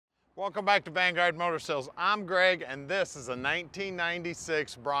Welcome back to Vanguard Motor Sales. I'm Greg, and this is a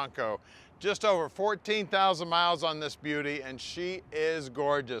 1996 Bronco. Just over 14,000 miles on this beauty, and she is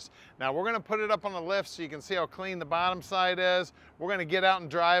gorgeous. Now we're gonna put it up on the lift so you can see how clean the bottom side is. We're gonna get out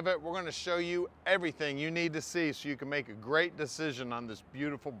and drive it. We're gonna show you everything you need to see so you can make a great decision on this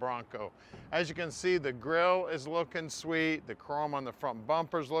beautiful Bronco. As you can see, the grille is looking sweet. The chrome on the front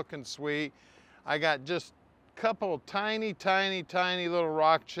bumper's looking sweet. I got just couple tiny little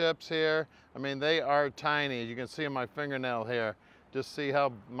rock chips here. I mean, they are tiny. You can see on my fingernail here. Just see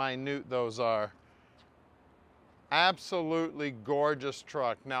how minute those are. Absolutely gorgeous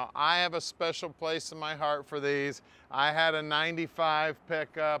truck. Now, I have a special place in my heart for these. I had a 95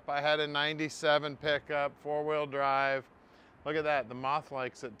 pickup. I had a 97 pickup, four-wheel drive. Look at that. The moth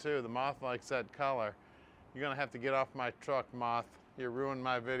likes it too. The moth likes that color. You're gonna have to get off my truck, moth. You ruined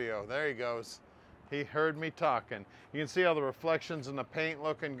my video. There he goes. He heard me talking. You can see all the reflections in the paint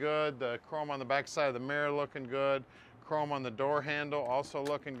looking good, the chrome on the back side of the mirror looking good, chrome on the door handle also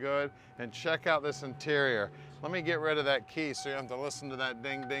looking good, and check out this interior. Let me get rid of that key so you don't have to listen to that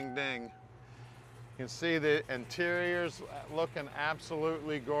ding, ding, ding. You can see the interior's looking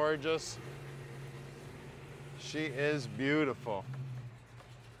absolutely gorgeous. She is beautiful.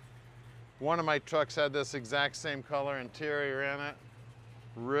 One of my trucks had this exact same color interior in it.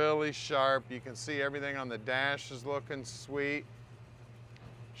 Really sharp. You can see everything on the dash is looking sweet.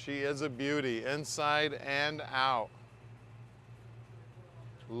 She is a beauty inside and out.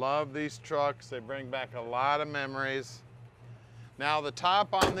 Love these trucks. They bring back a lot of memories. Now the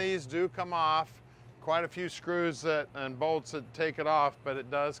top on these do come off. Quite a few screws and bolts that take it off, but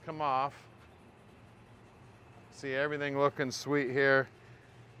it does come off. See everything looking sweet here.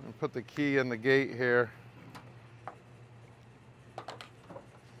 I'm gonna put the key in the gate here.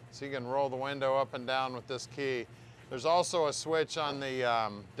 So you can roll the window up and down with this key. There's also a switch on the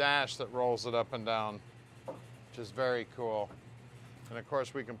dash that rolls it up and down, which is very cool. And of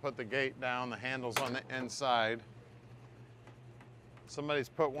course we can put the gate down, the handle's on the inside. Somebody's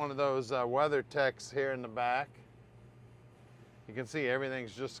put one of those WeatherTechs here in the back. You can see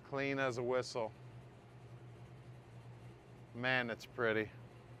everything's just clean as a whistle. Man, it's pretty.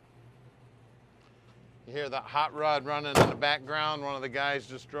 You hear that hot rod running in the background. One of the guys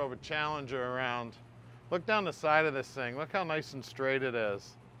just drove a Challenger around. Look down the side of this thing. Look how nice and straight it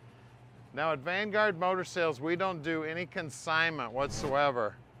is. Now at Vanguard Motor Sales, we don't do any consignment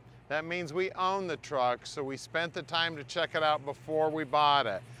whatsoever. That means we own the truck, so we spent the time to check it out before we bought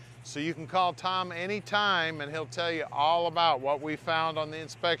it. So you can call Tom anytime and he'll tell you all about what we found on the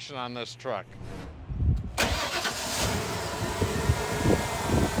inspection on this truck.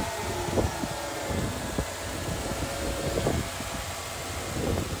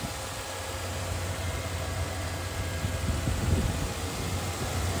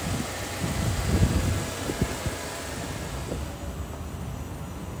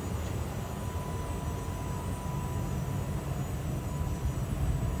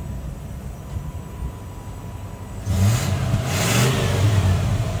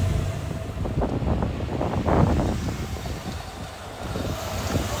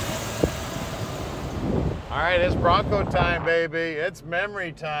 All right, it's Bronco time, baby. It's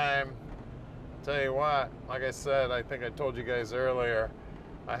memory time. Tell you what, like I said, I think I told you guys earlier,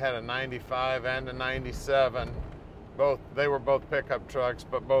 I had a 95 and a 97. They were both pickup trucks,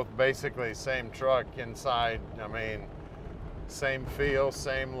 but both basically same truck inside. I mean, same feel,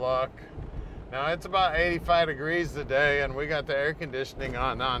 same look. Now it's about 85 degrees today, and we got the air conditioning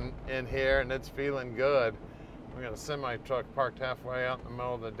on in here, and it's feeling good. We got a semi truck parked halfway out in the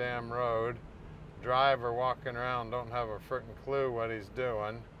middle of the damn road. Driver walking around, don't have a frickin' clue what he's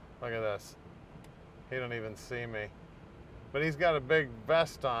doing. Look at this. He don't even see me. But he's got a big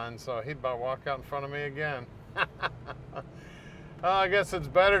vest on, so he'd about walk out in front of me again. Well, I guess it's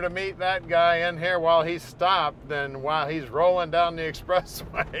better to meet that guy in here while he's stopped than while he's rolling down the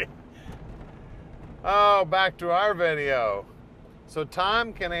expressway. Oh, back to our video. So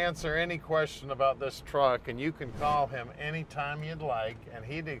Tom can answer any question about this truck, and you can call him anytime you'd like, and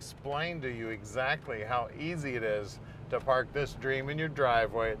he'd explain to you exactly how easy it is to park this dream in your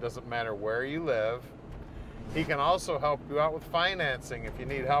driveway. It doesn't matter where you live. He can also help you out with financing if you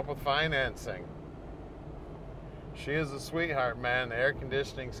need help with financing. She is a sweetheart, man. The air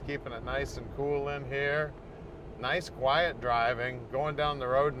conditioning's keeping it nice and cool in here. Nice quiet driving, going down the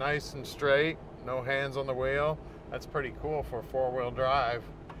road nice and straight, no hands on the wheel. That's pretty cool for a four-wheel drive.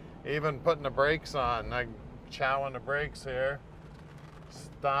 Even putting the brakes on, like chowing the brakes here.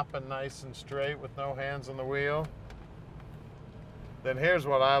 Stopping nice and straight with no hands on the wheel. Then here's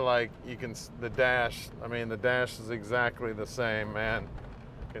what I like. The dash, I mean, the dash is exactly the same, man.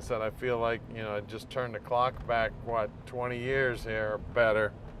 Like I said, I feel like, you know, I just turned the clock back, what, 20 years here or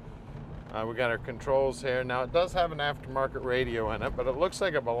better. We got our controls here. Now it does have an aftermarket radio in it, but it looks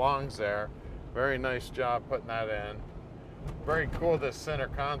like it belongs there. Very nice job putting that in. Very cool, this center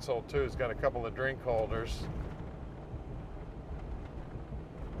console too. It's got a couple of drink holders.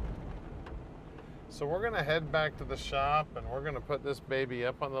 So we're gonna head back to the shop and we're gonna put this baby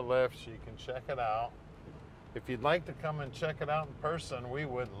up on the lift so you can check it out. If you'd like to come and check it out in person, we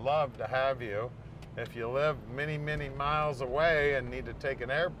would love to have you. If you live many, many miles away and need to take an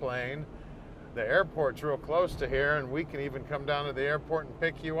airplane, the airport's real close to here, and we can even come down to the airport and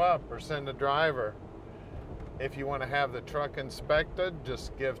pick you up or send a driver. If you want to have the truck inspected,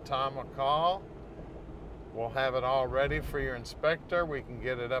 just give Tom a call. We'll have it all ready for your inspector. We can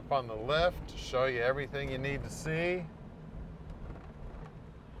get it up on the lift, show you everything you need to see.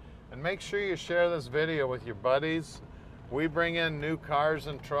 And make sure you share this video with your buddies. We bring in new cars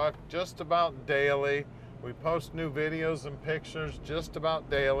and trucks just about daily. We post new videos and pictures just about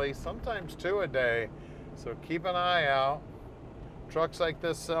daily, sometimes 2 a day. So keep an eye out. Trucks like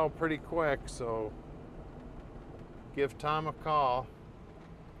this sell pretty quick, so give Tom a call.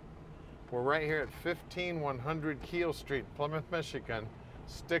 We're right here at 15100 Keel Street, Plymouth, Michigan.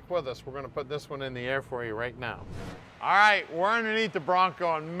 Stick with us. We're going to put this one in the air for you right now. All right, we're underneath the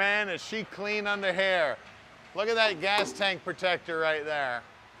Bronco, and man, is she clean under here. Look at that gas tank protector right there.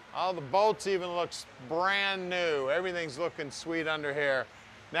 All the bolts even looks brand new. Everything's looking sweet under here.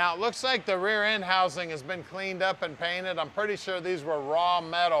 Now, it looks like the rear end housing has been cleaned up and painted. I'm pretty sure these were raw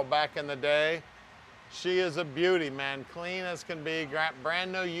metal back in the day. She is a beauty, man. Clean as can be.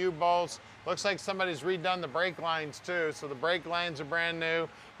 Brand new U-bolts. Looks like somebody's redone the brake lines too, so the brake lines are brand new.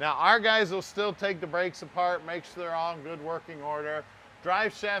 Now, our guys will still take the brakes apart, make sure they're all in good working order.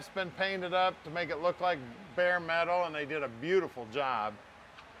 Drive shaft's been painted up to make it look like bare metal, and they did a beautiful job.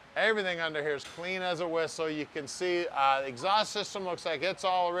 Everything under here is clean as a whistle. You can see the exhaust system looks like it's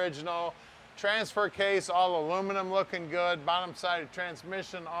all original. Transfer case, all aluminum, looking good. Bottom side of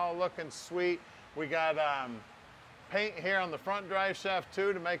transmission, all looking sweet. We got paint here on the front drive shaft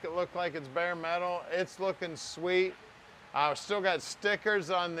too to make it look like it's bare metal. It's looking sweet. Still got stickers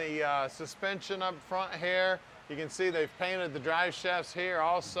on the suspension up front here. You can see they've painted the drive shafts here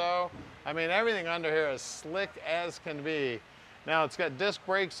also. I mean, everything under here is slick as can be. Now it's got disc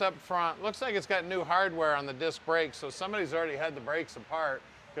brakes up front. Looks like it's got new hardware on the disc brakes, so somebody's already had the brakes apart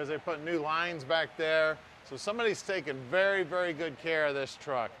because they put new lines back there. So somebody's taken very, very good care of this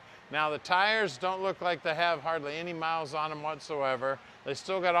truck. Now the tires don't look like they have hardly any miles on them whatsoever. They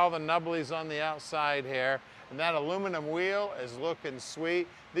still got all the nubblies on the outside here. And that aluminum wheel is looking sweet.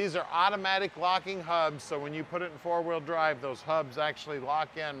 These are automatic locking hubs, so when you put it in four-wheel drive, those hubs actually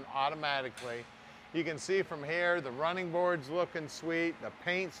lock in automatically. You can see from here, the running board's looking sweet, the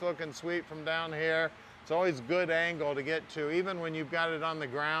paint's looking sweet from down here. It's always good angle to get to, even when you've got it on the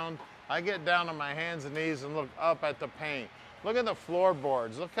ground. I get down on my hands and knees and look up at the paint. Look at the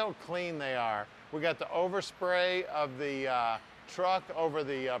floorboards, look how clean they are. We got the overspray of the truck over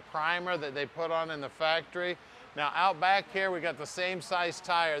the primer that they put on in the factory. Now out back here, we got the same size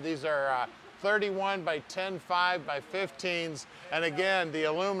tire. These are 31 by 10.5 by 15s. And again, the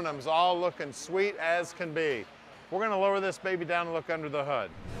aluminum's all looking sweet as can be. We're gonna lower this baby down and look under the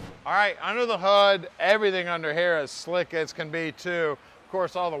hood. All right, under the hood, everything under here is slick as can be too. Of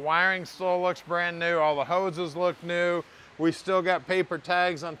course, all the wiring still looks brand new. All the hoses look new. We still got paper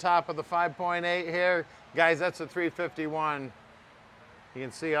tags on top of the 5.8 here. Guys, that's a 351. You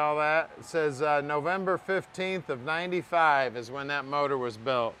can see all that. It says November 15th of 95 is when that motor was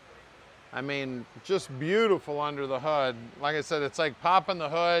built. I mean, just beautiful under the hood. Like I said, it's like popping the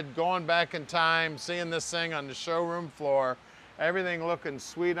hood, going back in time, seeing this thing on the showroom floor. Everything looking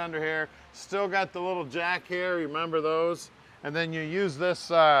sweet under here. Still got the little jack here, remember those? And then you use this,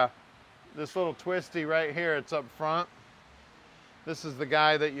 this little twisty right here, it's up front. This is the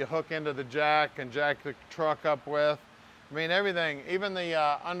guy that you hook into the jack and jack the truck up with. I mean, everything, even the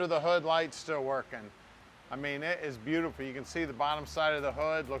under the hood light's still working. I mean, it is beautiful. You can see the bottom side of the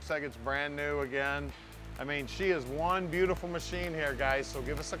hood, looks like it's brand new again. I mean, she is one beautiful machine here, guys. So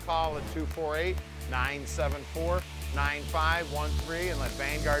give us a call at 248-974-9513 and let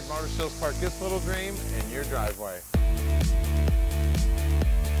Vanguard Motor Sales park this little dream in your driveway.